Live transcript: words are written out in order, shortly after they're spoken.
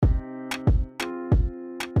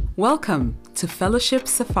Welcome to Fellowship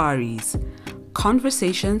Safaris,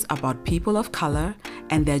 conversations about people of color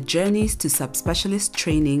and their journeys to subspecialist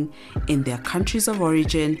training in their countries of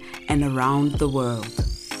origin and around the world.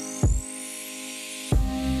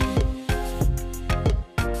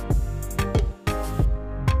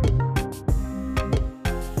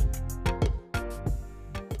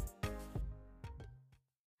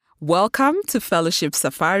 Welcome to Fellowship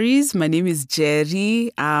Safaris. My name is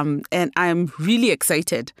Jerry, and I'm really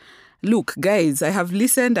excited. Look, guys, I have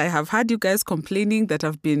listened. I have heard you guys complaining that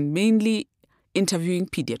I've been mainly interviewing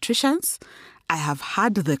pediatricians. I have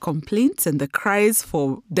heard the complaints and the cries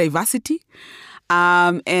for diversity.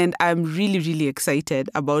 And I'm really, really excited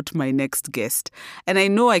about my next guest. And I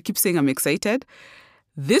know I keep saying I'm excited.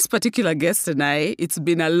 This particular guest and I, it's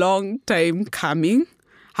been a long time coming.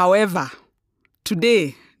 However,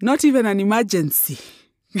 today, not even an emergency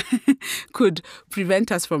could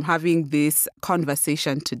prevent us from having this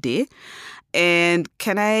conversation today. And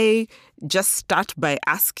can I just start by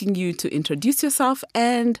asking you to introduce yourself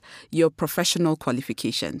and your professional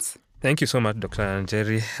qualifications? Thank you so much, Dr.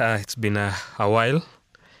 Jerry. It's been a while.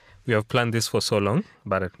 We have planned this for so long,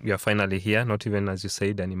 but we are finally here. Not even, as you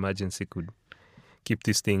said, an emergency could keep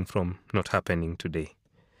this thing from not happening today.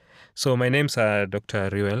 So my name's Dr.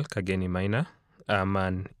 Kageni Maina. I'm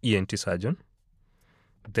an ENT surgeon.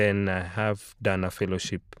 Then I have done a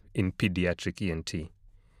fellowship in pediatric ENT.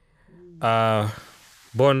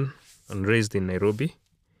 Born and raised in Nairobi.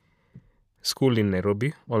 Schooled in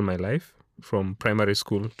Nairobi all my life, from primary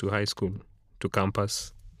school to high school to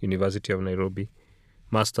campus, University of Nairobi,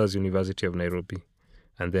 Masters, University of Nairobi,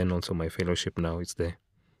 and then also my fellowship now. It's the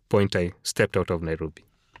point I stepped out of Nairobi.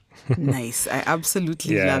 Nice. I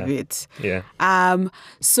absolutely love it. Yeah.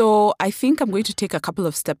 So I think I'm going to take a couple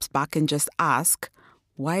of steps back and just ask,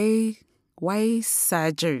 why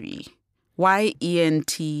surgery? Why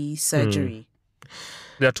ENT surgery?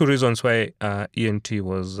 There are two reasons why ENT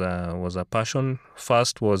was a passion.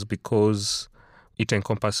 First was because it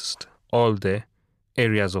encompassed all the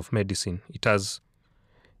areas of medicine. It has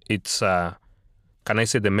its, can I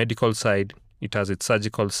say, the medical side. It has its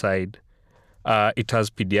surgical side. It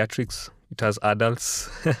has pediatrics, it has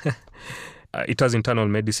adults, it has internal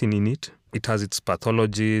medicine in it, it has its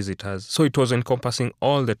pathologies, so it was encompassing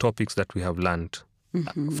all the topics that we have learned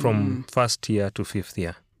from first year to fifth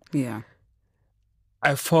year. Yeah.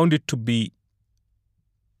 I found it to be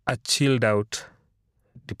a chilled out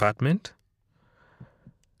department.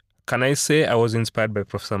 Can I say I was inspired by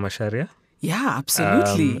Professor Masharia? Yeah,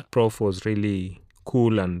 absolutely. Prof was really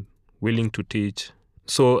cool and willing to teach.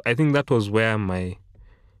 So I think that was where my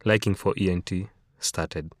liking for ENT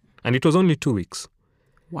started. And it was only 2 weeks.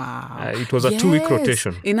 Wow. It was a 2-week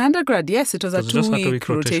rotation. In undergrad, yes, it was a two-week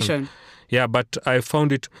rotation. Yeah, but I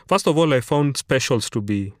found it, first of all, I found specials to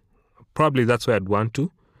be, probably that's where I'd want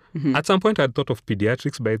to. Mm-hmm. At some point, I'd thought of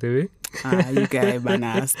pediatrics, by the way. You guy,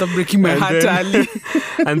 bana. Stop breaking my heart early.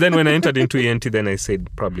 And then when I entered into ENT, then I said,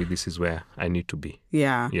 probably this is where I need to be.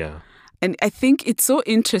 Yeah. Yeah. And I think it's so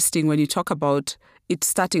interesting when you talk about it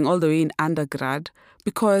starting all the way in undergrad,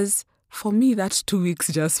 because for me, that 2 weeks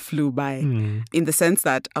just flew by in the sense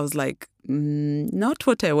that I was like, not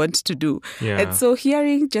what I want to do. Yeah. And so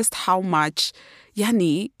hearing just how much,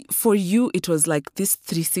 Yani, for you, it was like this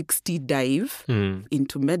 360 dive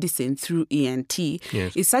into medicine through ENT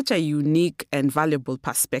is such a unique and valuable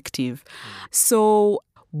perspective. So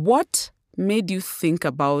what made you think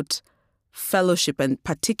about fellowship and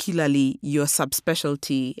particularly your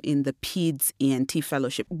subspecialty in the PEDS ENT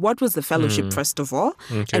fellowship? What was the fellowship, first of all,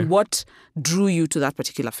 and what drew you to that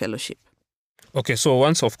particular fellowship? Okay, so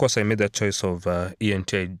once, of course, I made that choice of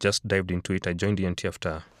ENT, I just dived into it. I joined ENT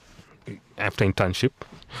after internship.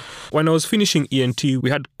 When I was finishing ENT, we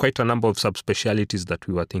had quite a number of subspecialties that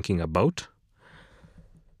we were thinking about.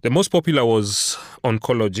 The most popular was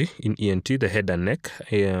oncology in ENT, the head and neck.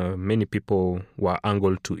 Many people were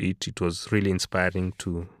angled to it. It was really inspiring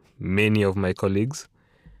to many of my colleagues.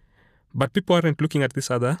 But people aren't looking at these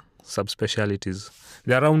other subspecialties.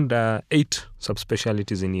 There are around 8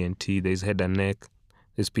 subspecialties in ENT. There's head and neck,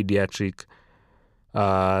 there's pediatric,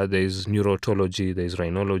 there's neurotology, there's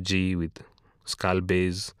rhinology with skull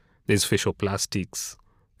base, there's facial plastics,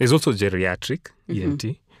 there's also geriatric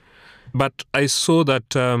ENT. But I saw that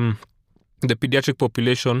the pediatric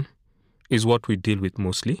population is what we deal with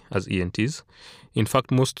mostly as ENTs. In fact,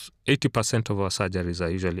 80% of our surgeries are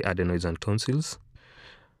usually adenoids and tonsils.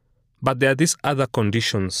 But there are these other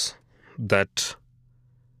conditions that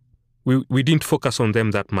we didn't focus on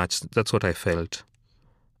them that much. That's what I felt.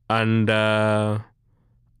 And I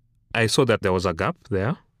saw that there was a gap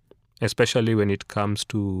there, especially when it comes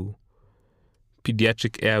to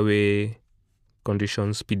pediatric airway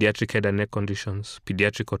conditions, pediatric head and neck conditions,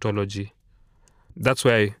 pediatric otology. That's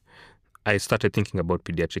why I started thinking about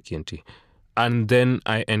pediatric ENT. And then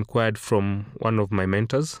I inquired from one of my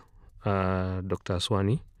mentors, Dr.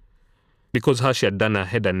 Aswani, because she had done a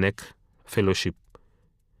head and neck fellowship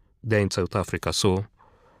there in South Africa. So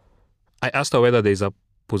I asked her whether there's a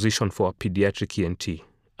position for a pediatric ENT.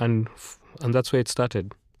 And that's where it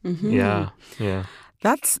started. Mm-hmm. Yeah.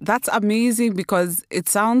 That's amazing, because it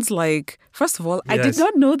sounds like, first of all, I did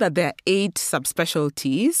not know that there are 8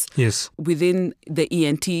 subspecialties within the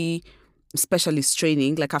ENT specialist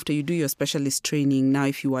training. Like after you do your specialist training, now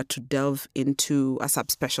if you were to delve into a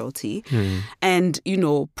subspecialty. And,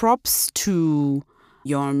 props to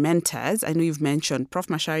your mentors. I know you've mentioned Prof.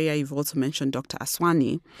 Masharia, you've also mentioned Dr.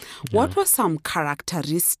 Aswani. What were some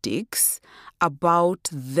characteristics about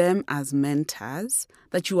them as mentors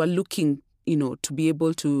that you are looking to be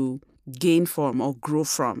able to gain from or grow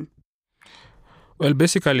from? Well,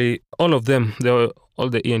 basically, all of them, all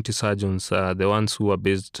the ENT surgeons, the ones who are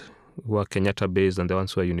Kenyatta based, and the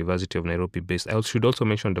ones who are University of Nairobi based. I should also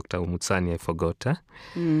mention Dr. Umutsani, I forgot.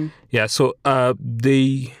 Yeah, so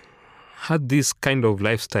they had this kind of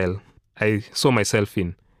lifestyle I saw myself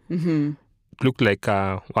in. Mm-hmm. It looked like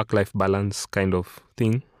a work-life balance kind of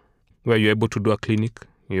thing, where you're able to do a clinic,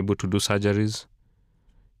 you're able to do surgeries,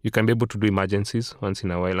 you can be able to do emergencies once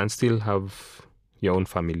in a while and still have your own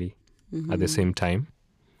family at the same time.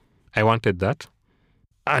 I wanted that.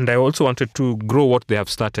 And I also wanted to grow what they have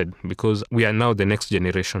started, because we are now the next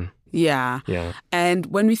generation. Yeah. And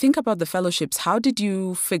when we think about the fellowships, how did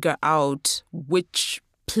you figure out which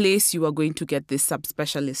place you are going to get this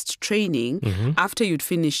subspecialist training after you'd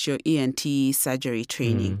finished your ENT surgery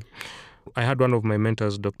training? I had one of my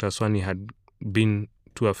mentors, Dr. Swani, had been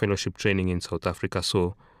to a fellowship training in South Africa.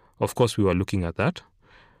 So, of course, we were looking at that.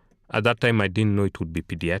 At that time, I didn't know it would be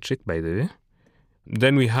pediatric, by the way.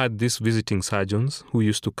 Then we had these visiting surgeons who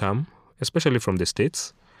used to come, especially from the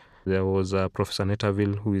States. There was Professor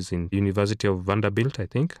Netterville, who is in University of Vanderbilt, I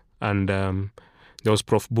think. And there was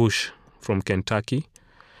Prof. Bush from Kentucky.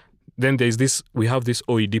 Then we have this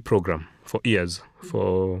OED program for ears,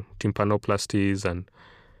 for tympanoplasties, and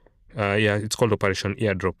it's called Operation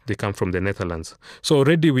Eardrop. They come from the Netherlands. So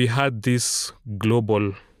already we had this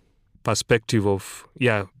global perspective of,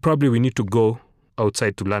 probably we need to go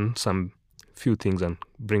outside to learn some few things and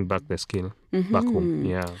bring back the skill back home.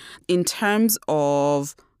 Yeah. In terms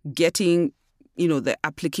of getting, the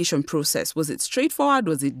application process, was it straightforward?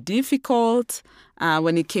 Was it difficult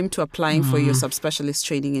when it came to applying for your subspecialist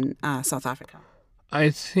training in South Africa? I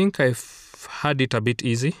think I've had it a bit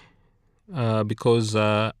easy because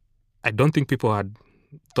I don't think people had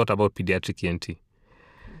thought about pediatric ENT.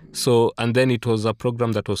 So, and then it was a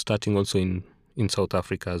program that was starting also in South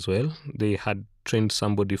Africa as well. They had trained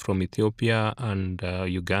somebody from Ethiopia and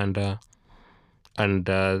Uganda, and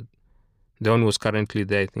the one who was currently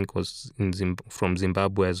there, I think, was from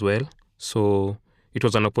Zimbabwe as well. So it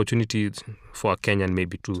was an opportunity for a Kenyan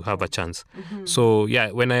maybe to have a chance. So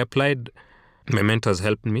when I applied, my mentors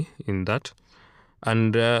helped me in that.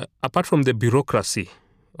 And apart from the bureaucracy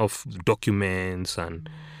of documents and,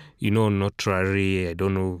 notary,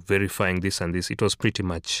 verifying this and this, it was pretty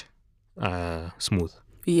much smooth.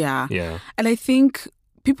 Yeah. And I think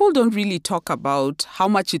people don't really talk about how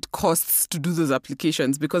much it costs to do those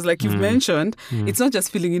applications, because like you've mentioned, it's not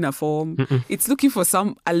just filling in a form. It's looking for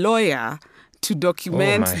a lawyer to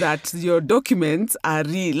document that your documents are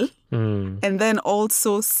real, and then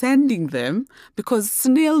also sending them, because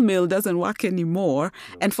snail mail doesn't work anymore.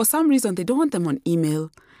 And for some reason, they don't want them on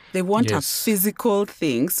email. They want a physical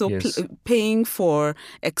thing, so paying for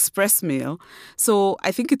express mail. So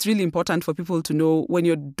I think it's really important for people to know when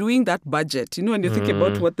you're doing that budget, when you think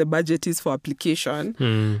about what the budget is for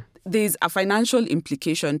application, there's a financial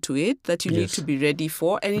implication to it that you need to be ready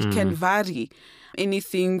for, and it can vary.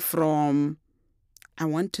 Anything from, I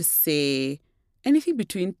want to say, anything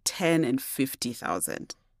between 10 and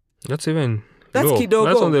 50,000. That's even... That's low. kidogo.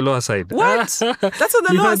 That's on the lower side. What? That's on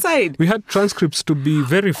the lower side. We had transcripts to be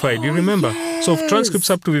verified. You remember? Yes. So transcripts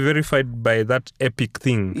have to be verified by that EPIC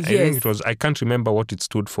thing. Yes. I think it was. I can't remember what it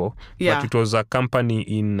stood for. Yeah. But it was a company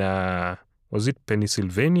in. Was it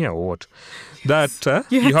Pennsylvania or what? That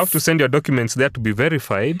you have to send your documents there to be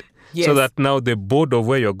verified. Yes. So that now the board of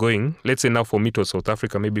where you're going, let's say now for me it was South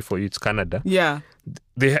Africa, maybe for you it's Canada. Yeah.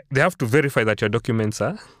 They have to verify that your documents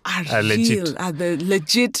are legit. Are the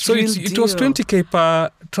legit. So it was 20K per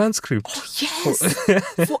transcript. Oh,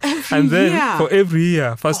 yes. For every and then year. For every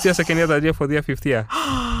year. First year, second year, third year, fourth year, fifth year.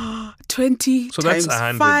 20 so times that's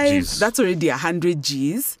 100 5. Gs. That's already 100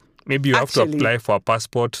 Gs. Maybe you have to Actually. apply for a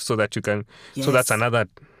passport so that you can. Yes. So that's another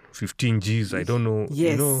 15 Gs. I don't know.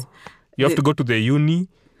 Yes. You have to go to the uni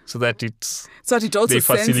so that it's. So that it also they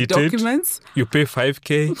sends facilitate. documents. You pay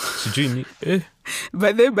 5K.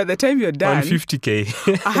 But then by the time you're done, 150K.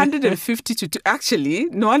 150 to actually,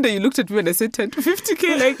 no wonder you looked at me when I said 10 to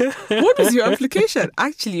 50K. Like, what was your application?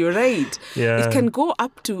 Actually, you're right. Yeah. It can go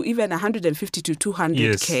up to even 150 to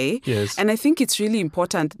 200K. Yes. And I think it's really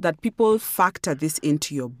important that people factor this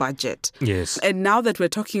into your budget. Yes. And now that we're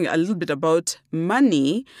talking a little bit about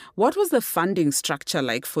money, what was the funding structure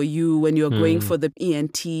like for you when you were going for the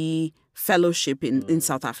ENT fellowship in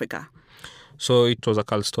South Africa? So it was a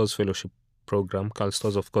Karl Storz fellowship program. Karl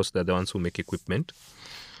Storz, of course, they're the ones who make equipment.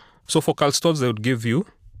 So for Karl Storz, they would give you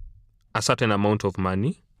a certain amount of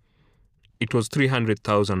money. It was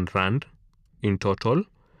 300,000 rand in total,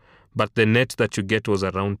 but the net that you get was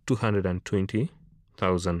around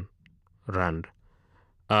 220,000 rand,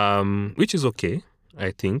 which is okay,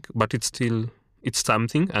 I think, but it's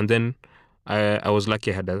something. And then I was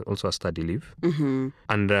lucky I had also a study leave. Mm-hmm.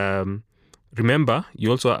 And remember,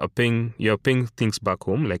 you're paying things back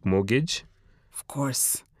home, like mortgage. Of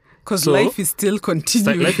course. Because life is still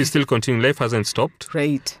continuing. Life is still continuing. Life hasn't stopped.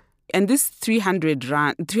 Right. And this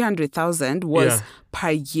 300,000 was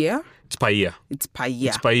per year? It's per year. It's per year.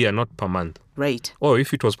 It's per year, not per month. Right. Oh,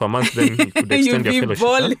 if it was per month, then you could extend your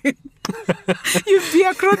fellowship. You'd be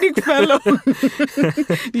a chronic fellow.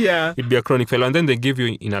 Yeah. You'd be a chronic fellow. And then they give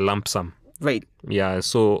you in a lump sum. Right. Yeah,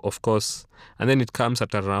 so of course. And then it comes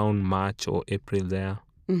at around March or April there.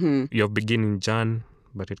 Mm-hmm. You're beginning Jan,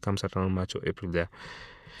 but it comes at around March or April there.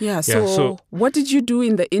 Yeah, so what did you do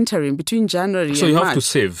in the interim between January and March? So you have to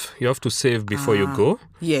save. You have to save before you go.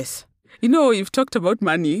 Yes. You know, you've talked about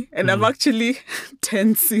money and I'm actually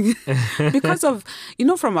tensing because of,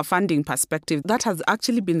 from a funding perspective, that has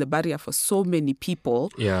actually been the barrier for so many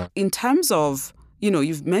people. Yeah. In terms of,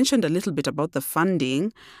 you've mentioned a little bit about the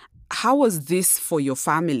funding. How was this for your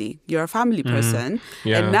family? You're a family person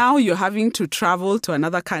and now you're having to travel to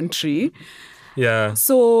another country. Yeah.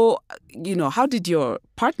 So, how did your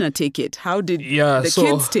partner take it? How did the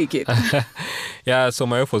kids take it? Yeah, so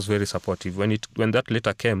my wife was very supportive. When that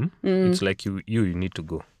letter came, it's like you need to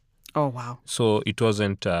go. Oh, wow. So it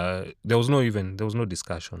wasn't, there was no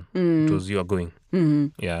discussion. It was, you are going.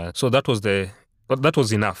 Mm-hmm. Yeah. So that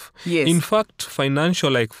was enough. Yes. In fact,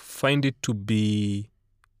 financial, I find it to be,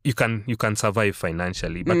 you can survive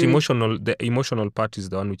financially, but the emotional part is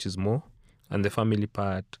the one which is more, and the family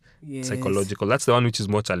part, psychological, that's the one which is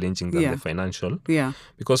more challenging than the financial. Yeah.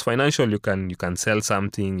 Because financial, you can sell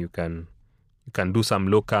something, you can do some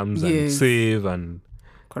locums and save and.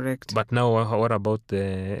 Correct. But now, what about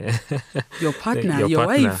your partner, your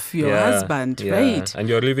wife, your husband, right? And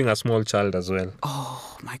you're leaving a small child as well.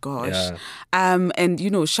 Oh my gosh. Yeah. And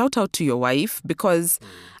shout out to your wife, because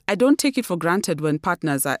I don't take it for granted when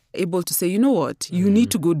partners are able to say, you know what, you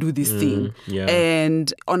need to go do this thing. Yeah.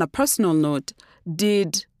 And on a personal note,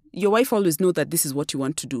 did your wife always know that this is what you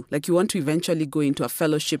want to do? Like, you want to eventually go into a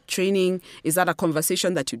fellowship training? Is that a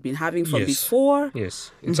conversation that you'd been having from before?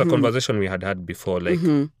 Yes. It's a conversation we had before. Like,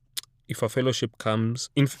 if a fellowship comes...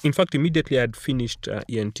 In fact, immediately I had finished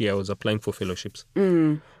ENT, I was applying for fellowships.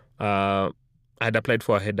 I had applied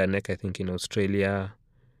for a head and neck, I think, in Australia.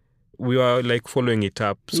 We were, like, following it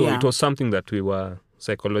up. So it was something that we were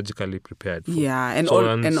psychologically prepared for. Yeah, and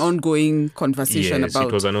an ongoing conversation about... Yes,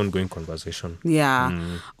 it was an ongoing conversation. Yeah.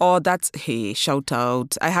 Oh, hey, shout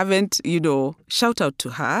out. I haven't, shout out to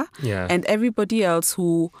her. Yeah. And everybody else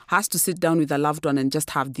who has to sit down with a loved one and just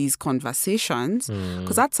have these conversations.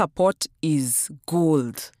 Because that support is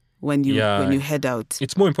gold when you head out.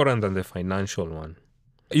 It's more important than the financial one.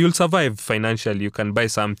 You'll survive financially. You can buy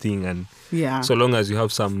something, and so long as you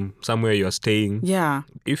have somewhere you're staying. Yeah.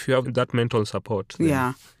 If you have that mental support,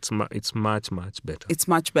 then it's much, much better. It's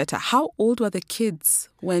much better. How old were the kids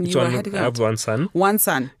when you were heading out? I have one son. One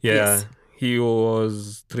son. Yeah. Yes. He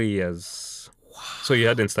was 3 years. Wow. So he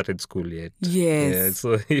hadn't started school yet. Yes.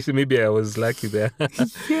 Yeah, so maybe I was lucky there.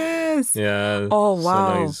 Yes. Yeah. Oh,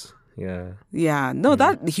 wow. So nice. Yeah. Yeah. No,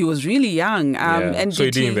 that he was really young. And so he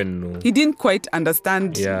didn't even know. He didn't quite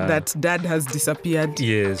understand that dad has disappeared.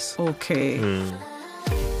 Yes. Okay.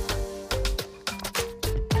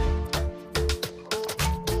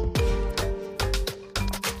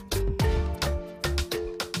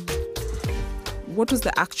 What was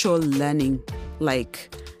the actual learning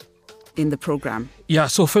like in the program? Yeah,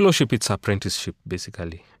 so fellowship, it's apprenticeship,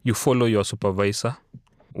 basically. You follow your supervisor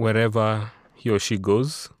wherever he or she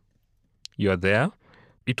goes. You're there.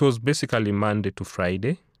 It was basically Monday to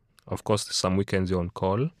Friday. Of course, some weekends you're on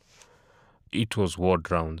call. it was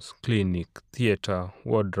ward rounds, clinic, theatre,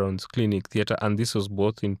 ward rounds, clinic, theatre, and this was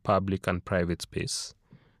both in public and private space.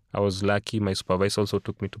 I was lucky. My supervisor also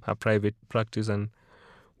took me to a private practice, and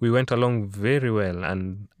we went along very well.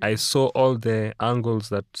 And I saw all the angles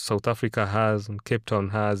that South Africa has and Cape Town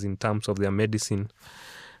has in terms of their medicine,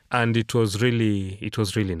 and it was really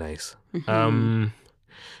nice.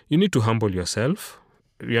 You need to humble yourself.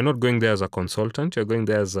 You're not going there as a consultant. You're going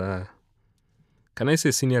there as a, can I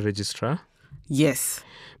say, senior registrar? Yes.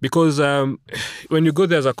 Because when you go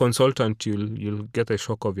there as a consultant, you'll get a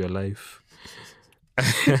shock of your life.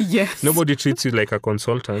 Yes. Nobody treats you like a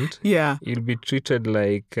consultant. Yeah. You'll be treated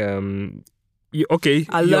like, a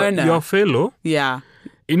learner. You're a fellow. Yeah.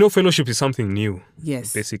 Fellowship is something new.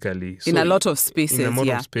 Yes. Basically. In a lot of spaces. In a lot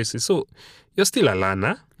of spaces. So you're still a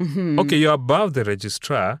learner. Mm-hmm. Okay, you're above the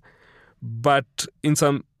registrar, but in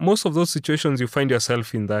most of those situations, you find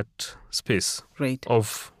yourself in that space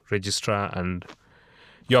of registrar, and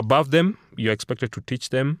you're above them. You're expected to teach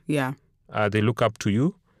them. Yeah. They look up to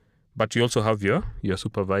you, but you also have your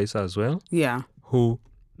supervisor as well. Yeah. Who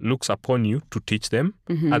looks upon you to teach them.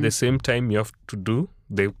 Mm-hmm. At the same time, you have to do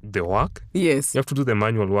the work. Yes. You have to do the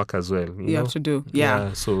manual work as well. You know? Have to do.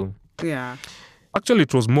 Yeah. So. Yeah. Actually,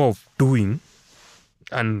 it was more of doing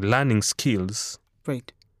and learning skills.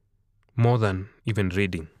 Right. More than even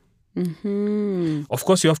reading. Mm-hmm. Of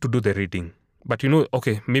course, you have to do the reading. But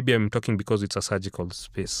maybe I'm talking because it's a surgical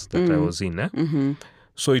space that I was in. Mm-hmm.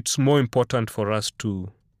 So it's more important for us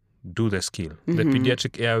to do the skill. Mm-hmm. The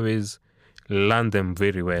pediatric airways, learn them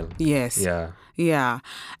very well. Yes. Yeah. Yeah.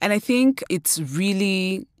 And I think it's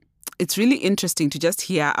really interesting to just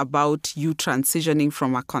hear about you transitioning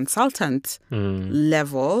from a consultant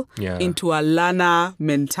level into a learner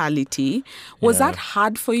mentality. Was that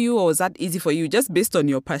hard for you, or was that easy for you, just based on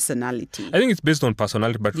your personality? I think it's based on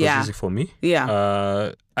personality, but it was easy for me.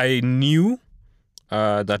 Yeah. I knew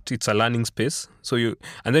that it's a learning space.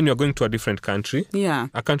 And then you're going to a different country. Yeah.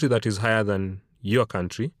 A country that is higher than your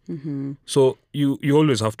country. Mm-hmm. So you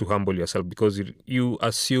always have to humble yourself, because you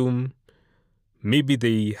assume maybe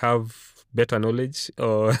they have better knowledge,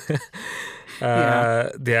 or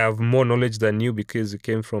they have more knowledge than you because you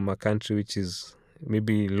came from a country which is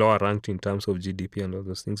maybe lower ranked in terms of GDP and all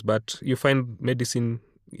those things. But you find medicine,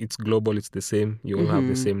 it's global, it's the same. You all have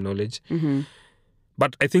the same knowledge. Mm-hmm.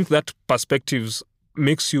 But I think that perspectives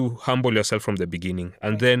makes you humble yourself from the beginning.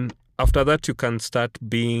 And then after that, you can start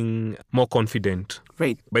being more confident.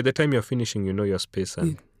 Right. By the time you're finishing, you know your space.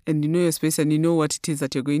 And you know your space, and you know what it is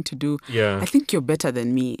that you're going to do. Yeah. I think you're better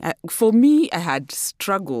than me. For me, I had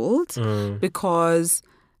struggled because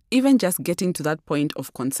even just getting to that point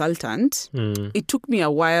of consultant, it took me a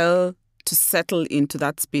while to settle into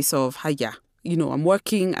that space of, I'm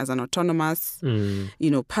working as an autonomous,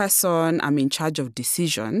 person. I'm in charge of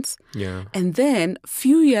decisions. Yeah. And then a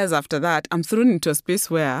few years after that, I'm thrown into a space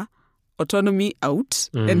where autonomy out,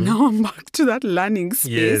 and now I'm back to that learning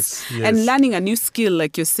space. Yes. And learning a new skill,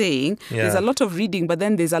 like you're saying. Yeah. There's a lot of reading, but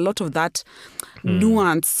then there's a lot of that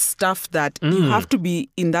nuanced stuff that you have to be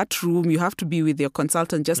in that room, you have to be with your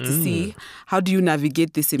consultant just to see how do you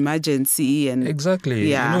navigate this emergency. And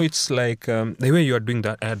exactly. It's like the way you are doing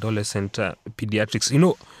that adolescent pediatrics.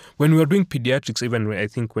 When we were doing pediatrics,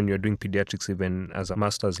 when you're doing pediatrics even as a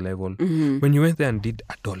master's level, when you went there and did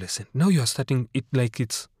adolescent, now you're starting it like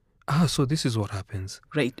it's so this is what happens.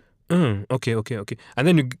 Right. Okay. And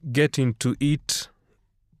then you get into it,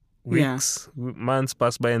 weeks, months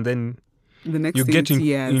pass by, and then the next you get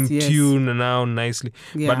in tune now nicely.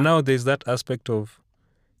 Yeah. But now there's that aspect of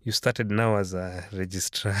you started now as a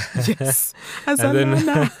registrar. Yes. As a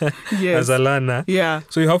learner. Yes. As a learner. Yeah.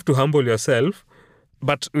 So you have to humble yourself.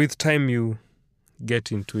 But with time you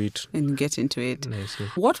get into it. Nicely.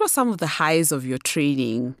 What were some of the highs of your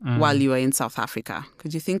training while you were in South Africa?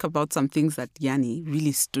 Could you think about some things that, Yanni,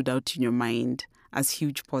 really stood out in your mind as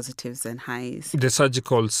huge positives and highs? The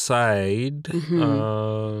surgical side,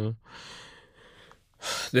 the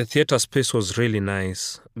theatre space was really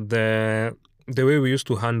nice. The way we used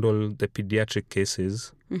to handle the pediatric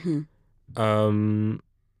cases,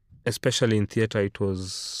 especially in theatre, it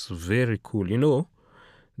was very cool.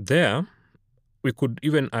 There, we could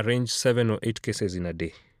even arrange 7 or 8 cases in a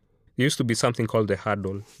day. There used to be something called the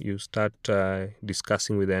huddle. You start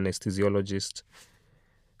discussing with the anesthesiologist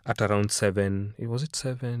at around 7. Was it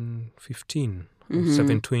 7:15 or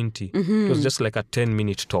 7:20? It was just like a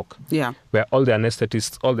 10-minute talk. Yeah. Where all the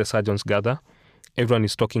anesthetists, all the surgeons gather. Everyone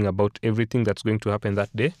is talking about everything that's going to happen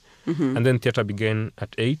that day. And then theatre began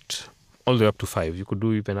at 8, all the way up to 5. You could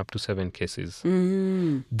do even up to 7 cases.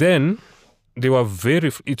 Then they were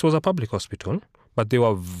it was a public hospital, but they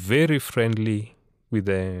were very friendly with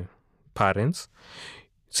the parents.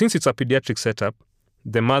 Since it's a pediatric setup,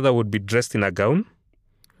 the mother would be dressed in a gown.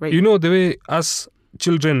 Right. You know, the way us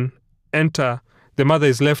children enter, the mother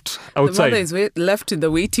is left outside. The mother is left in the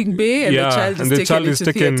waiting bay, and the child is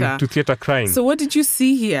taken to theatre crying. So what did you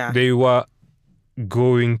see here? They were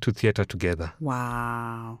going to theatre together.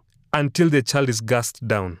 Wow. Until the child is gassed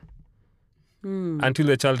down. Until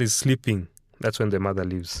the child is sleeping. That's when the mother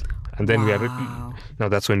leaves. And then now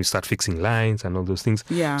that's when you start fixing lines and all those things.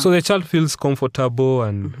 Yeah. So the child feels comfortable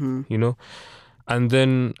and, you know. And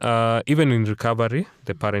then even in recovery,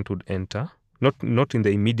 the parent would enter. Not in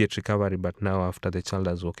the immediate recovery, but now after the child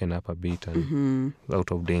has woken up a bit and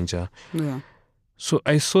out of danger. Yeah. So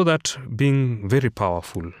I saw that being very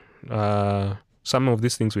powerful. Some of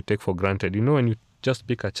these things we take for granted. You know, when you just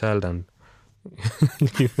pick a child and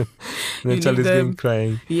the child is being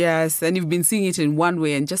crying. Yes, and you've been seeing it in one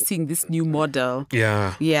way and just seeing this new model.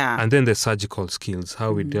 Yeah. Yeah. And then the surgical skills,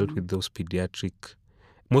 how we dealt with those pediatric.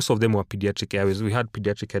 Most of them were pediatric airways. We had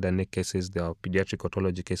pediatric head and neck cases. There are pediatric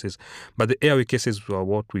otology cases. But the airway cases were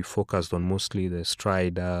what we focused on mostly, the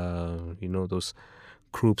stride, those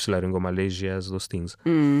croups, laryngomalacias, those things.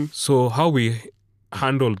 So how we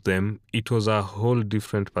handled them, it was a whole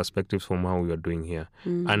different perspective from how we were doing here.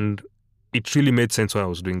 And it really made sense why I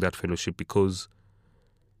was doing that fellowship, because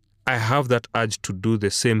I have that urge to do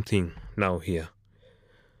the same thing now here.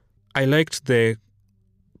 I liked the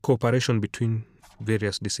cooperation between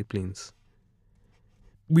various disciplines.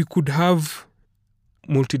 We could have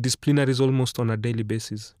multidisciplinaries almost on a daily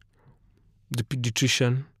basis. The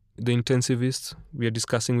pediatrician, the intensivist, we are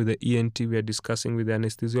discussing with the ENT, we are discussing with the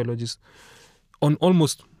anesthesiologist on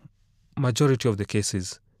almost majority of the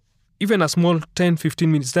cases. Even a small 10,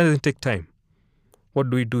 15 minutes doesn't take time. What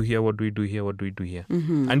do we do here? What do we do here? What do we do here?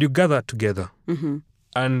 And you gather together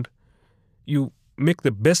and you make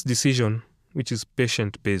the best decision, which is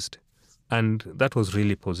patient-based. And that was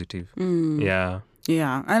really positive. Yeah.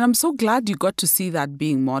 Yeah. And I'm so glad you got to see that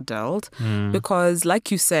being modeled because, like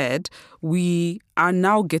you said, we are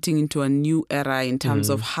now getting into a new era in terms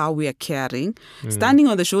of how we are caring, standing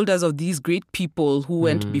on the shoulders of these great people who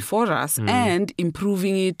went before us and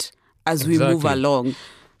improving it as we move along.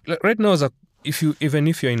 Right now, even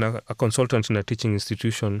if you're in a consultant in a teaching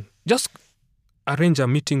institution, just arrange a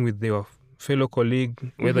meeting with your fellow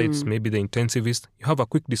colleague, whether it's maybe the intensivist, you have a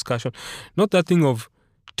quick discussion. Not that thing of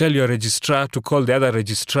tell your registrar to call the other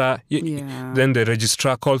registrar, then the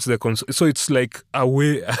registrar calls the so it's like a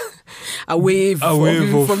wave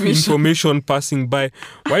of information passing by.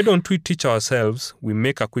 Why don't we teach ourselves? We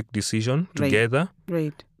make a quick decision together.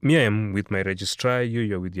 Right. Me, I am with my registrar,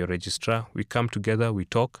 you're with your registrar. We come together, we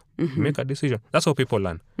talk, we make a decision. That's how people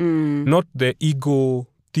learn. Not the ego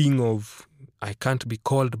thing of I can't be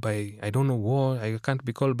called by, I don't know what, I can't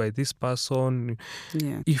be called by this person.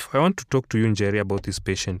 Yeah. If I want to talk to you, Njeri, about this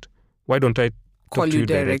patient, why don't I call you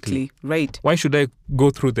directly? Right. Why should I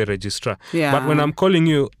go through the registrar? Yeah. But when I'm calling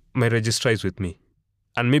you, my registrar is with me.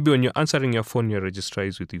 And maybe when you're answering your phone, your registrar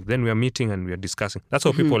is with you. Then we are meeting and we are discussing. That's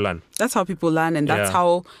how people learn. That's how people learn. And that's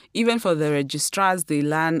how, even for the registrars, they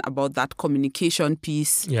learn about that communication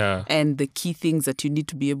piece and the key things that you need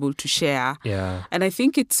to be able to share. Yeah. And I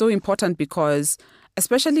think it's so important because,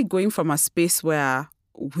 especially going from a space where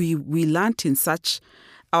we learned in such,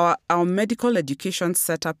 our medical education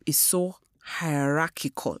setup is so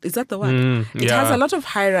hierarchical. Is that the word? It has a lot of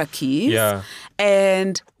hierarchies. Yeah.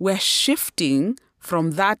 And we're shifting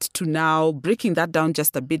from that to now breaking that down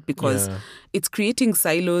just a bit because it's creating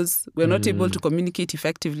silos. We're not able to communicate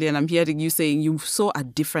effectively. And I'm hearing you saying you saw a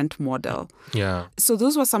different model. Yeah. So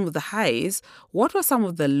those were some of the highs. What were some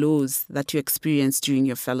of the lows that you experienced during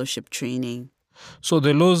your fellowship training? So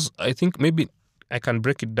the lows, I think maybe I can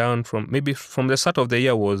break it down from the start of the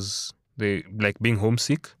year was being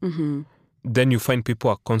homesick. Then you find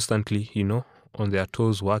people are constantly, on their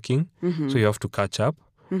toes working. So you have to catch up.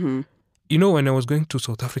 When I was going to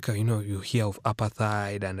South Africa, you hear of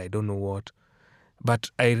apartheid and I don't know what. But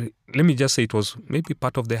let me just say it was maybe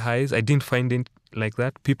part of the highs. I didn't find it like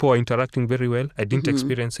that. People are interacting very well. I didn't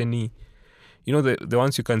experience any, the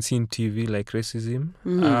ones you can see in TV like racism.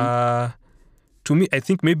 To me, I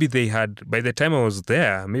think maybe they had, by the time I was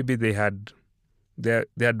there, maybe they had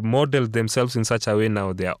modeled themselves in such a way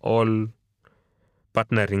now they are all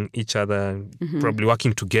partnering each other, probably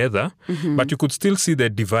working together. But you could still see the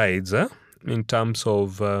divides in terms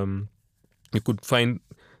of you could find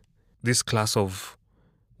this class of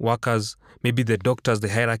workers, maybe the doctors, the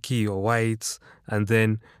hierarchy are whites, and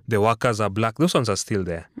then the workers are black. Those ones are still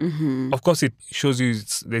there. Of course, it shows you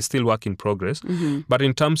they still work in progress. But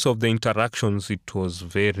in terms of the interactions, it was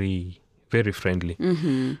very, very friendly.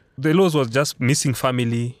 The lows was just missing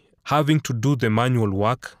family. having to do the manual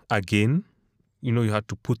work again. You know, you had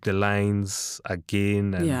to put the lines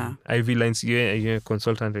again. And IV lines, you're a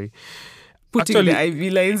consultant. Putting the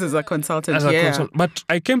IV lines as a consultant, But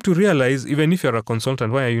I came to realize, even if you're a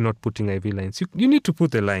consultant, why are you not putting IV lines? You need to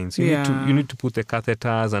put the lines. You need to put the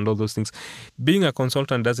catheters and all those things. Being a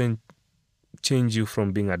consultant doesn't change you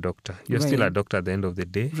from being a doctor. You're still a doctor at the end of the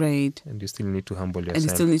day. Right. And you still need to humble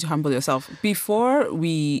yourself. Before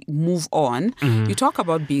we move on, you talk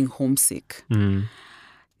about being homesick.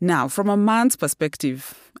 Now, from a man's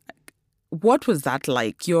perspective, what was that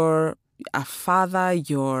like? You're a father,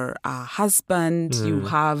 you're a husband, you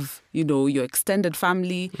have, your extended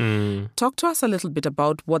family. Talk to us a little bit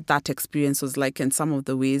about what that experience was like and some of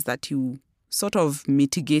the ways that you sort of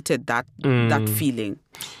mitigated that feeling.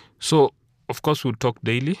 So, of course, we'll talk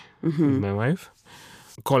daily with my wife.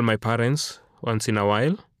 Call my parents once in a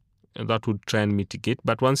while. And that would try and mitigate.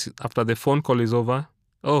 But once after the phone call is over,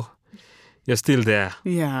 you're still there.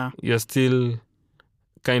 Yeah. You're still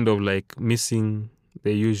kind of like missing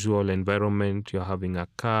the usual environment. You're having a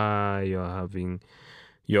car, you're having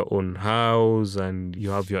your own house, and you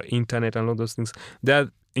have your internet and all those things. That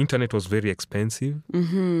internet was very expensive,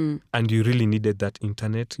 and you really needed that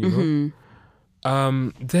internet, you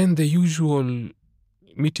know. Then the usual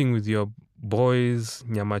meeting with your boys,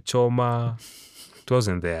 nyama choma, it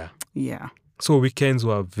wasn't there. Yeah. So weekends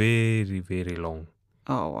were very, very long.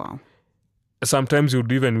 Oh, wow. Sometimes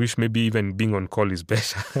you'd even wish maybe even being on call is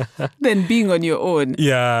better than being on your own.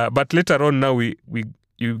 Yeah, but later on now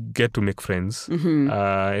you get to make friends.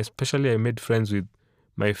 Especially I made friends with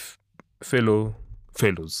my fellow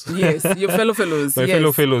fellows. Yes, your fellow fellows. My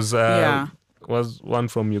fellow fellows was one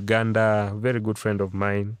from Uganda, very good friend of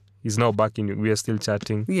mine. He's now back we are still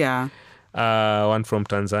chatting. Yeah. One from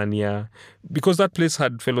Tanzania, because that place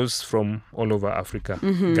had fellows from all over Africa,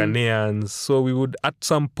 Ghanaians. So we would, at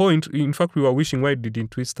some point, in fact, we were wishing, why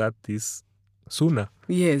didn't we start this sooner?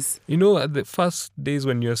 Yes. You know, at the first days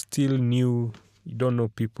when you're still new, you don't know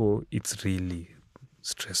people, it's really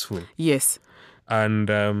stressful. Yes. And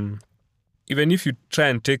even if you try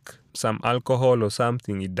and take some alcohol or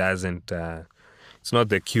something, it doesn't... it's not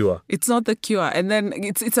the cure. It's not the cure. And then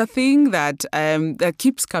it's a thing that that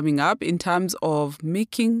keeps coming up in terms of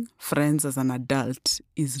making friends as an adult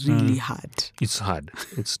is really hard. It's hard.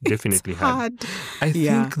 It's definitely hard. I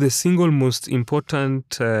Yeah. think the single most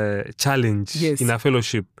important challenge in a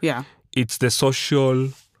fellowship, it's the social,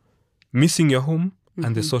 missing your home,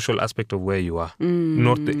 and the social aspect of where you are.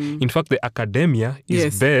 In fact, the academia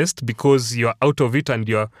is best because you're out of it and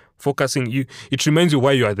you're focusing. It reminds you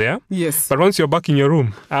why you are there. Yes. But once you're back in your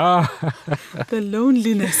room, the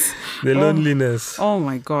loneliness. Loneliness. Oh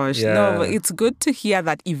my gosh. Yeah. No, but it's good to hear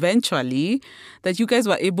that eventually that you guys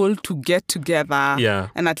were able to get together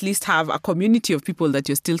and at least have a community of people that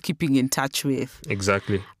you're still keeping in touch with.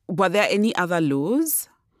 Exactly. Were there any other lows?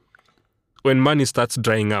 When money starts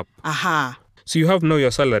drying up. So you have now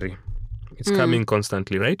your salary. It's coming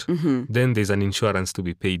constantly, right? Then there's an insurance to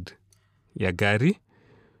be paid. Ya gari.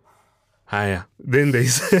 Haya. Then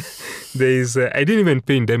there's I didn't even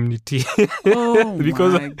pay indemnity. Oh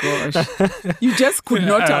because my gosh. You just could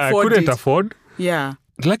not afford I couldn't afford. Yeah.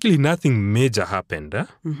 Luckily, nothing major happened.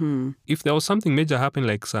 If there was something major happened,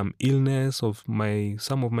 like some illness of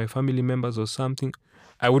some of my family members or something,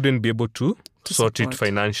 I wouldn't be able to sort it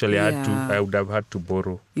financially. I would have had to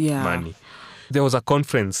borrow money. There was a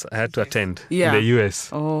conference I had to attend in the US.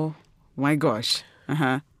 Oh my gosh.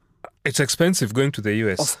 It's expensive going to the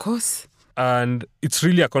US. Of course. And it's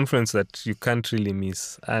really a conference that you can't really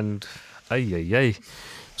miss. And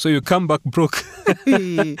so you come back broke.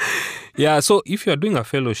 So if you're doing a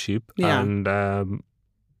fellowship and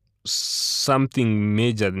something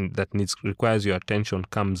major that requires your attention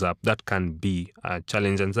comes up, that can be a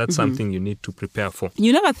challenge, and that's something you need to prepare for.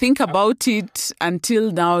 You never think about it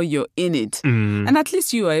until now you're in it. And at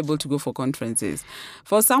least you are able to go for conferences.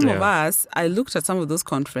 For some of us, I looked at some of those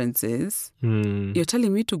conferences. You're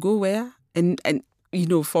telling me to go where? And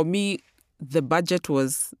for me, the budget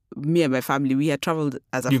was me and my family. We had traveled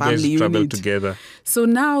as a family unit. You guys traveled together. So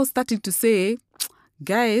now starting to say,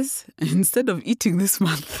 guys, instead of eating this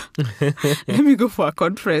month, let me go for a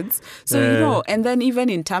conference. So, and then even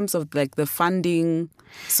in terms of like the funding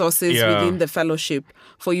sources within the fellowship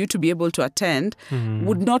for you to be able to attend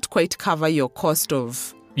would not quite cover your cost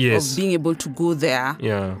of being able to go there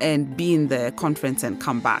and be in the conference and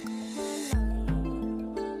come back.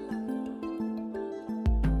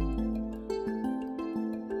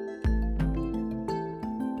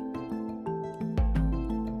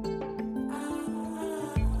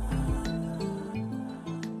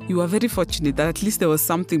 You are very fortunate that at least there was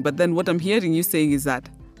something. But then what I'm hearing you saying is that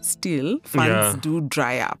still funds do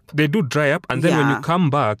dry up. They do dry up, and then when you come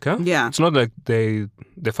back, it's not like the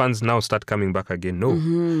funds now start coming back again. No.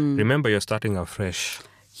 Remember, you're starting afresh.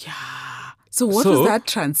 Yeah. So what was that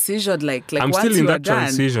transition like? I'm once still in you that done?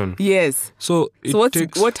 transition. Yes. So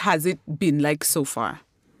what has it been like so far?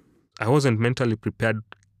 I wasn't mentally prepared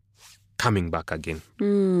coming back again.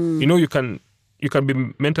 You know, you can be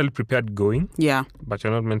mentally prepared going, but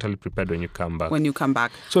you're not mentally prepared when you come back. When you come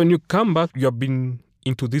back. So when you come back, you have been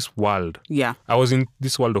into this world. Yeah. I was in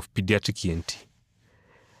this world of pediatric ENT.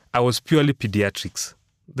 I was purely pediatrics.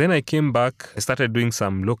 Then I came back, I started doing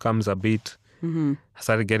some locums a bit. I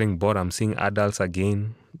started getting bored. I'm seeing adults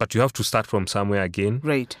again. But you have to start from somewhere again.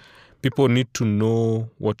 Right. People need to know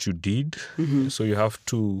what you did. So you have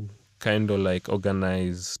to kind of like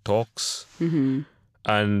organize talks.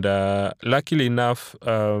 And luckily enough,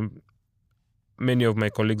 many of my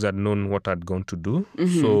colleagues had known what I'd gone to do.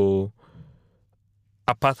 So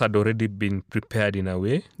a path had already been prepared in a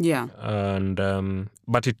way. Yeah. And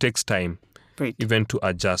but it takes time, even to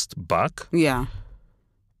adjust back. Yeah.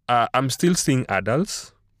 I'm still seeing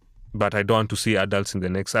adults, but I don't want to see adults in the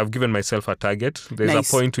next. I've given myself a target. There's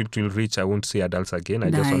a point it will reach. I won't see adults again.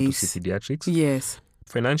 I just want to see pediatrics. Yes.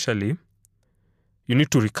 Financially, you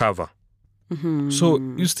need to recover. So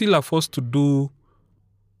you still are forced to do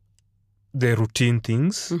the routine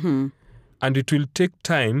things. And it will take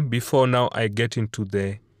time before now I get into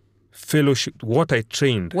the fellowship, what I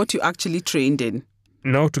trained. What you actually trained in.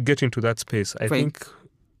 Now to get into that space, I think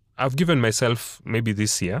I've given myself maybe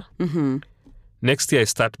this year. Next year I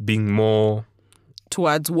start being more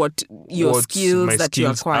towards what skills that you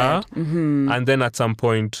acquired. And then at some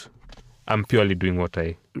point, I'm purely doing what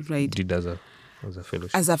I did as a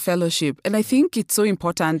fellowship. As a fellowship. And I think it's so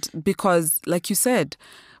important because, like you said,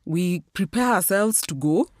 we prepare ourselves to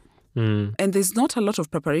go. And there's not a lot of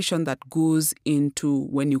preparation that goes into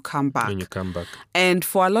when you come back. And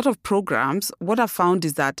for a lot of programs, what I've found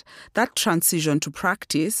is that transition to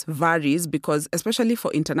practice varies because, especially for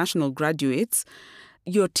international graduates,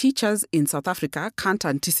 your teachers in South Africa can't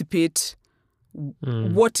anticipate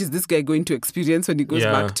what is this guy going to experience when he goes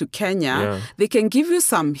back to Kenya. They can give you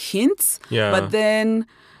some hints, but then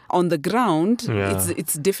on the ground,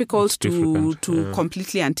 it's difficult to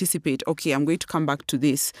completely anticipate. Okay, I'm going to come back to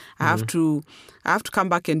this. I have to come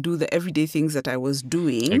back and do the everyday things that I was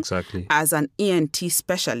doing as an ENT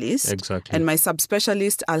specialist. And my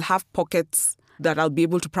subspecialist, I'll have pockets that I'll be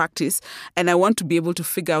able to practice, and I want to be able to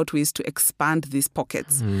figure out ways to expand these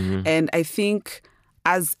pockets. And I think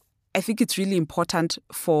it's really important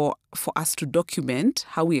for us to document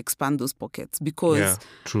how we expand those pockets because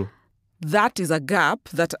that is a gap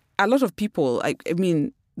that a lot of people, I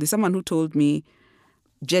mean, there's someone who told me,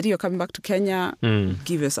 Jerry, you're coming back to Kenya,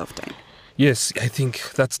 give yourself time. Yes, I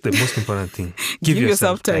think that's the most important thing. Give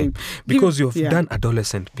yourself time. Because you've done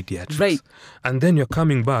adolescent pediatrics. Right. And then you're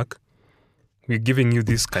coming back, we're giving you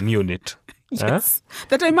this canionate. Yes.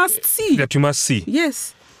 That I must see. That you must see.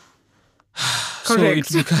 Yes. Correct.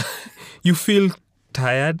 So you feel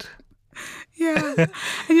tired. Yeah.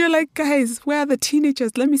 And you're like, guys, where are the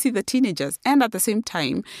teenagers? Let me see the teenagers. And at the same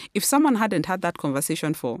time, if someone hadn't had that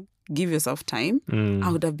conversation for give yourself time,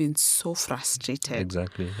 I would have been so frustrated.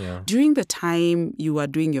 Exactly, yeah. During the time you were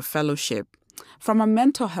doing your fellowship, from a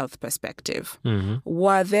mental health perspective,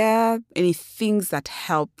 were there any things that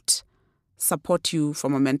helped support you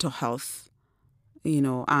from a mental health,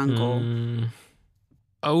 angle?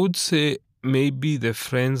 I would say maybe the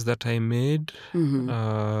friends that I made,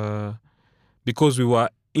 because we were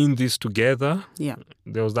in this together. Yeah.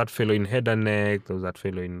 There was that fellow in head and neck, there was that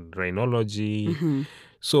fellow in rhinology.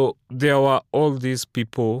 So there were all these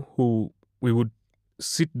people who we would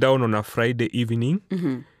sit down on a Friday evening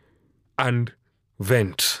and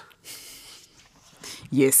vent.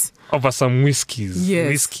 Yes. Over some whiskeys. Yes.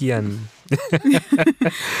 Whiskey and...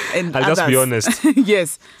 and I'll just be honest.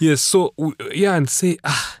 Yes. Yes. So, and say,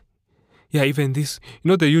 even this,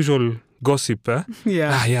 the usual gossip.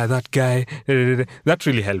 Yeah. That guy. That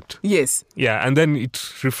really helped. Yes. Yeah. And then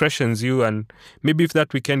it refreshes you. And maybe if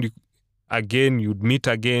that weekend, you'd meet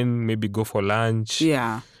again, maybe go for lunch.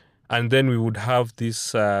 Yeah. And then we would have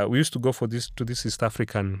this, we used to go to this East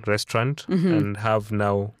African restaurant and have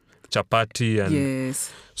now chapati. And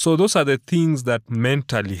yes. So those are the things that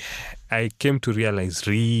mentally I came to realize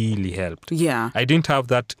really helped. Yeah. I didn't have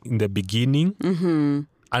that in the beginning.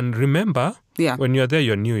 And remember, when you're there,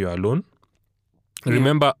 you're new, you're alone.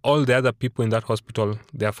 Remember, all the other people in that hospital,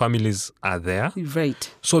 their families are there.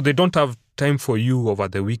 Right. So they don't have time for you over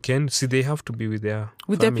the weekend. See, they have to be with their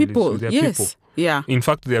with families, their people. with their Yes. people. Yeah. In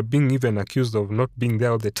fact, they are being even accused of not being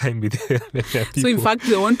there all the time with their people. So in fact,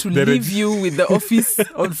 they want to leave you with the office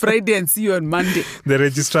on Friday and see you on Monday. The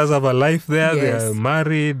registrars have a life there. Yes. They are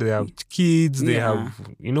married. They have kids. They Yeah.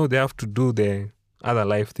 have, they have to do their other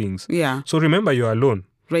life things. Yeah. So remember, you're alone.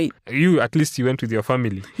 Right. At least you went with your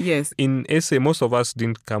family. Yes. In SA, most of us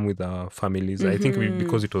didn't come with our families. I think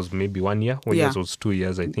because it was maybe 1 year. 1 year was 2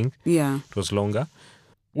 years, I think. Yeah. It was longer.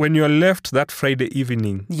 When you're left that Friday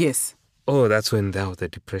evening, Yes. that's when the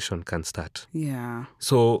depression can start. Yeah.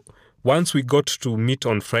 So once we got to meet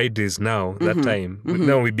on Fridays now, that time,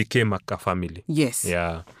 then we became a family. Yes.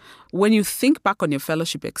 Yeah. When you think back on your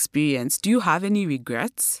fellowship experience, do you have any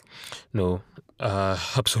regrets? No,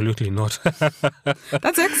 absolutely not.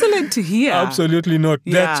 That's excellent to hear. Absolutely not.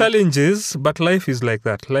 There Yeah. are challenges, but life is like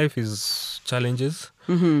that. Life is challenges.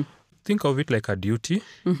 Think of it like a duty.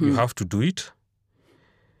 You have to do it.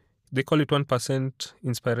 They call it 1%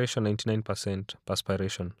 inspiration, 99%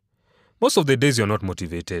 perspiration. Most of the days you're not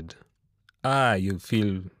motivated. You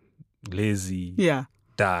feel lazy, Yeah.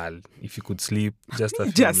 dull. If you could sleep, just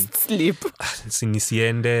that Just sleep.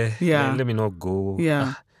 Sinisiende. Yeah. Let me not go.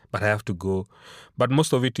 Yeah. But I have to go. But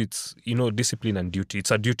most of it, it's, discipline and duty.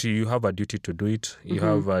 It's a duty. You have a duty to do it. You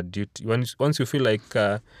have a duty. Once you feel like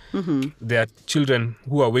there are children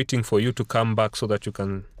who are waiting for you to come back so that you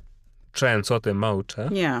can try and sort them out.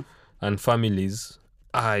 Yeah. And families,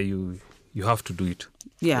 you have to do it.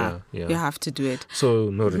 Yeah. Yeah. You have to do it. So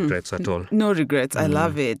no regrets at all. No regrets. I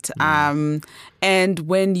love it. And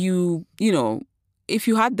when if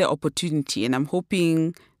you had the opportunity, and I'm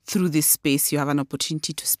hoping through this space you have an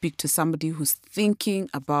opportunity to speak to somebody who's thinking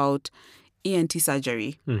about ENT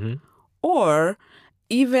surgery, or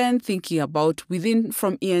even thinking about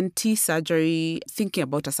from ENT surgery, thinking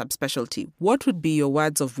about a subspecialty, what would be your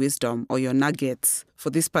words of wisdom or your nuggets for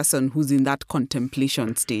this person who's in that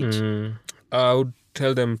contemplation stage? I would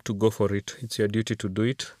tell them to go for it. It's your duty to do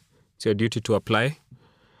it. It's your duty to apply.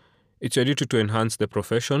 It's your duty to enhance the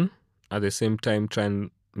profession. At the same time, try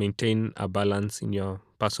and maintain a balance in your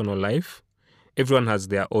personal life. Everyone has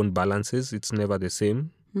their own balances. It's never the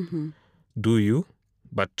same. Do you,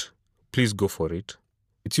 but please go for it.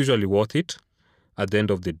 It's usually worth it at the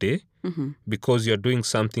end of the day because you're doing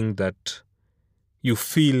something that you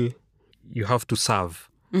feel you have to serve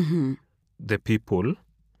the people,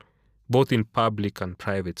 both in public and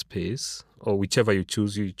private space, or whichever you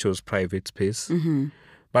chose private space.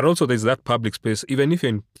 But also there's that public space. Even if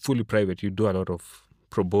you're in fully private, you do a lot of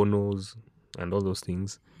pro bonos and all those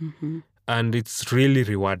things. And it's really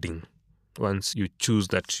rewarding once you choose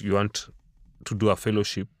that you want to do a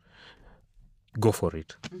fellowship. Go for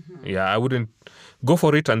it. Yeah, I wouldn't go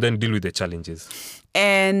for it and then deal with the challenges.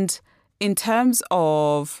 And in terms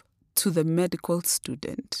of to the medical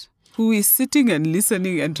student who is sitting and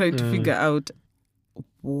listening and trying to figure out,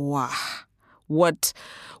 wow, what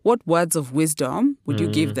words of wisdom would you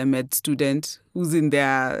give the med student who's in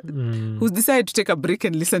there, who's decided to take a break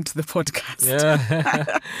and listen to the podcast?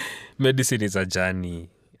 Yeah. Medicine is a journey,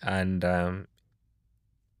 and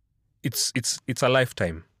it's a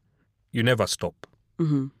lifetime. You never stop.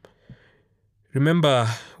 Remember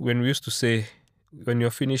when we used to say, when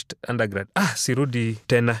you're finished undergrad, sirudi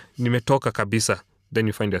tena, nimetoka kabisa. Then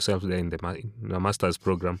you find yourself there in the master's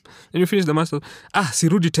program. Then you finish the master's,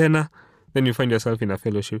 sirudi tena. Then you find yourself in a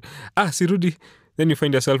fellowship. Sirudi. Then you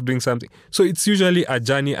find yourself doing something. So it's usually a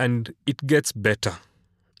journey and it gets better.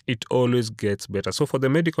 It always gets better. So for the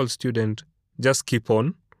medical student, just keep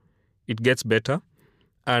on. It gets better.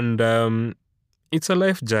 And it's a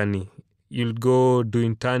life journey. You'll go do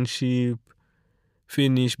internship,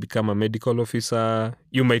 finish, become a medical officer.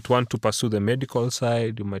 You might want to pursue the medical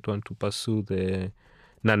side. You might want to pursue the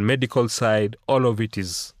non-medical side. All of it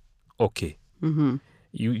is okay.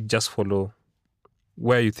 You just follow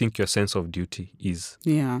where you think your sense of duty is.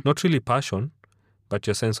 Yeah. Not really passion, but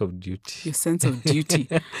your sense of duty. Your sense of duty.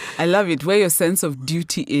 I love it. Where your sense of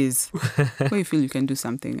duty is, where you feel you can do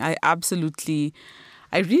something.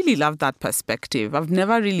 I really love that perspective. I've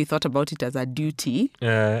never really thought about it as a duty.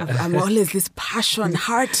 I'm always this passion,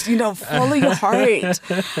 heart, follow your heart.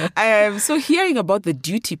 So hearing about the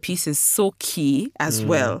duty piece is so key as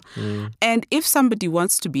well. And if somebody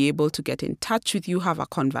wants to be able to get in touch with you, have a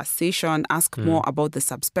conversation, ask more about the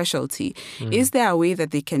subspecialty, is there a way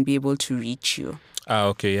that they can be able to reach you?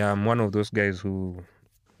 Okay. Yeah, I'm one of those guys who,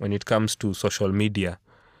 when it comes to social media,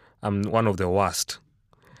 I'm one of the worst.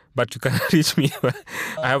 But you can reach me.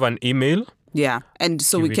 I have an email, Yeah, and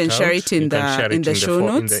so we give can it share out. it in You can share the show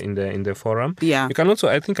notes. in the forum. Yeah. You can also,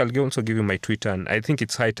 I think I'll also give you my Twitter, and I think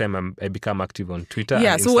it's high time I become active on Twitter.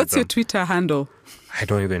 Yeah. And So Instagram. what's your Twitter handle? I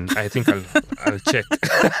don't even. I think I'll check.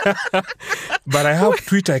 But I have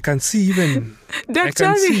Twitter. I can see even. I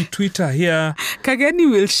can see Twitter here. Kageni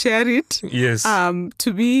will share it. Yes.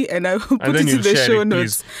 To me, and I will put then it in the show it,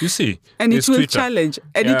 notes. Please. You see. And it will Twitter. challenge.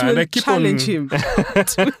 And it will challenge him.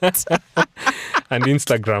 And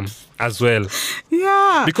Instagram as well.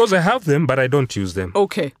 Yeah. Because I have them, but I don't use them.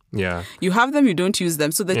 Okay. Yeah. You have them, you don't use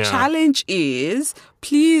them. So the challenge is,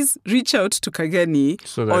 please reach out to Kageni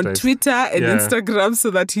on Twitter and Instagram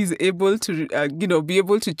so that he's able to, be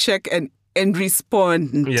able to check and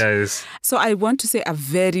respond. Yes. So I want to say a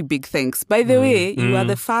very big thanks. By the way, you are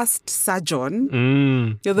the first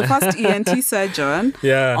surgeon. You're the first ENT surgeon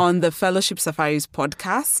on the Fellowship Safaris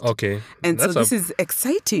podcast. Okay. And this is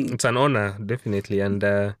exciting. It's an honor, definitely. And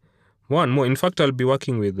one more. In fact, I'll be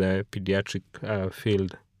working with the pediatric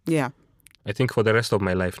field. Yeah. I think for the rest of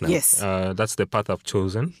my life now. Yes. That's the path I've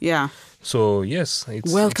chosen. Yeah. So, yes,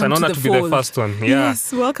 it's an honor to be the first one. Yeah.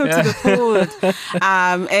 Yes, welcome to the fold.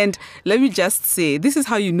 And let me just say, this is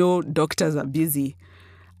how you know doctors are busy.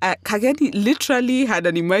 Kageni literally had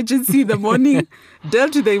an emergency in the morning,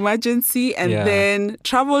 dealt with the emergency, and then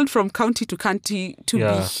traveled from county to county to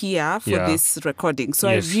be here for this recording. So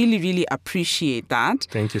I really, really appreciate that.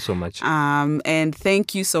 Thank you so much. And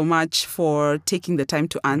thank you so much for taking the time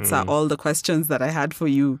to answer all the questions that I had for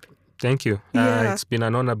you. Thank you. It's been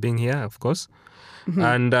an honor being here, of course,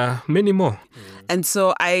 and many more. And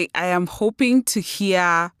so I am hoping to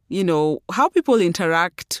hear, how people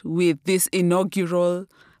interact with this inaugural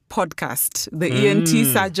podcast, the ENT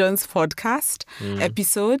Surgeons podcast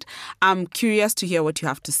episode. I'm curious to hear what you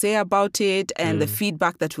have to say about it and the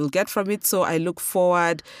feedback that we'll get from it. So I look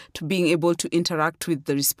forward to being able to interact with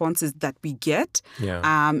the responses that we get. Yeah.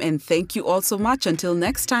 And thank you all so much. Until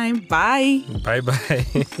next time, bye. Bye-bye.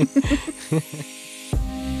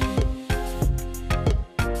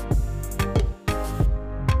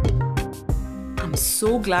 I'm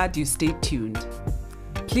so glad you stayed tuned.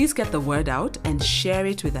 Please get the word out and share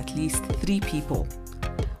it with at least 3 people.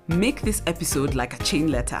 Make this episode like a chain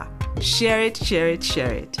letter. Share it, share it,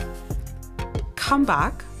 share it. Come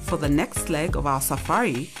back for the next leg of our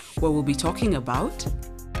safari where we'll be talking about...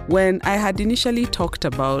 When I had initially talked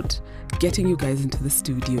about getting you guys into the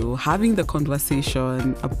studio, having the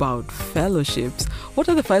conversation about fellowships, what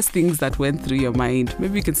are the first things that went through your mind?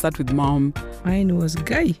 Maybe we can start with Mom. Mine was,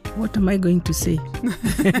 Guy, what am I going to say?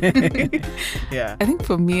 Yeah. I think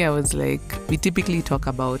for me, I was like, we typically talk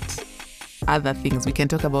about other things. We can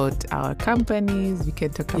talk about our companies, we can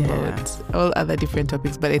talk about all other different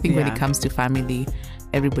topics. But I think when it comes to family,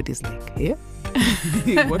 everybody's like, yeah.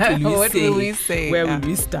 What will we say? Where will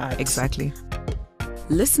we start? Exactly.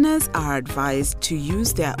 Listeners are advised to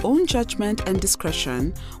use their own judgment and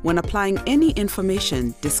discretion when applying any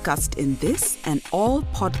information discussed in this and all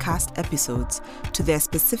podcast episodes to their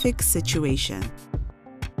specific situation.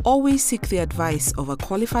 Always seek the advice of a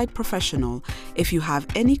qualified professional if you have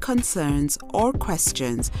any concerns or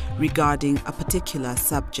questions regarding a particular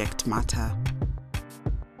subject matter.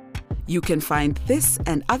 You can find this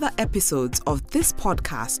and other episodes of this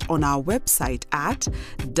podcast on our website at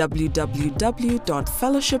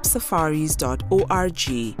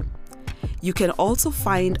www.fellowshipsafaris.org. You can also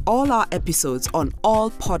find all our episodes on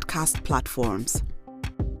all podcast platforms.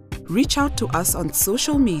 Reach out to us on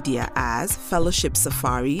social media as Fellowship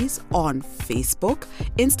Safaris on Facebook,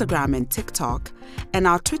 Instagram, and TikTok, and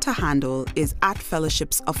our Twitter handle is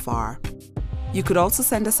 @fellowshipsafar. You could also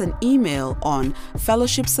send us an email on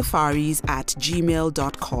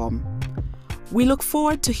fellowshipsafaris@gmail.com. We look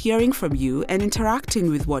forward to hearing from you and interacting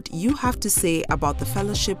with what you have to say about the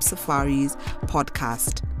Fellowship Safaris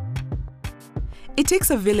podcast. It takes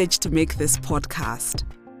a village to make this podcast.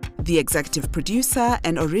 The executive producer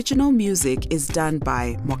and original music is done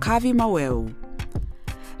by Mokavi Maweu.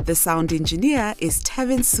 The sound engineer is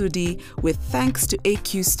Tevin Sudi with thanks to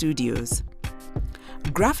AQ Studios.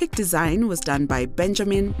 Graphic design was done by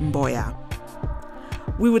Benjamin Mboya.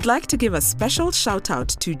 We would like to give a special shout out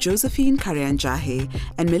to Josephine Karianjahe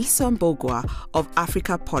and Melissa Mbogwa of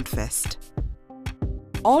Africa Podfest.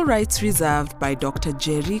 All rights reserved by Dr.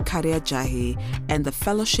 Jerry Karianjahe and the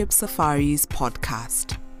Fellowship Safaris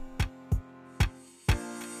podcast.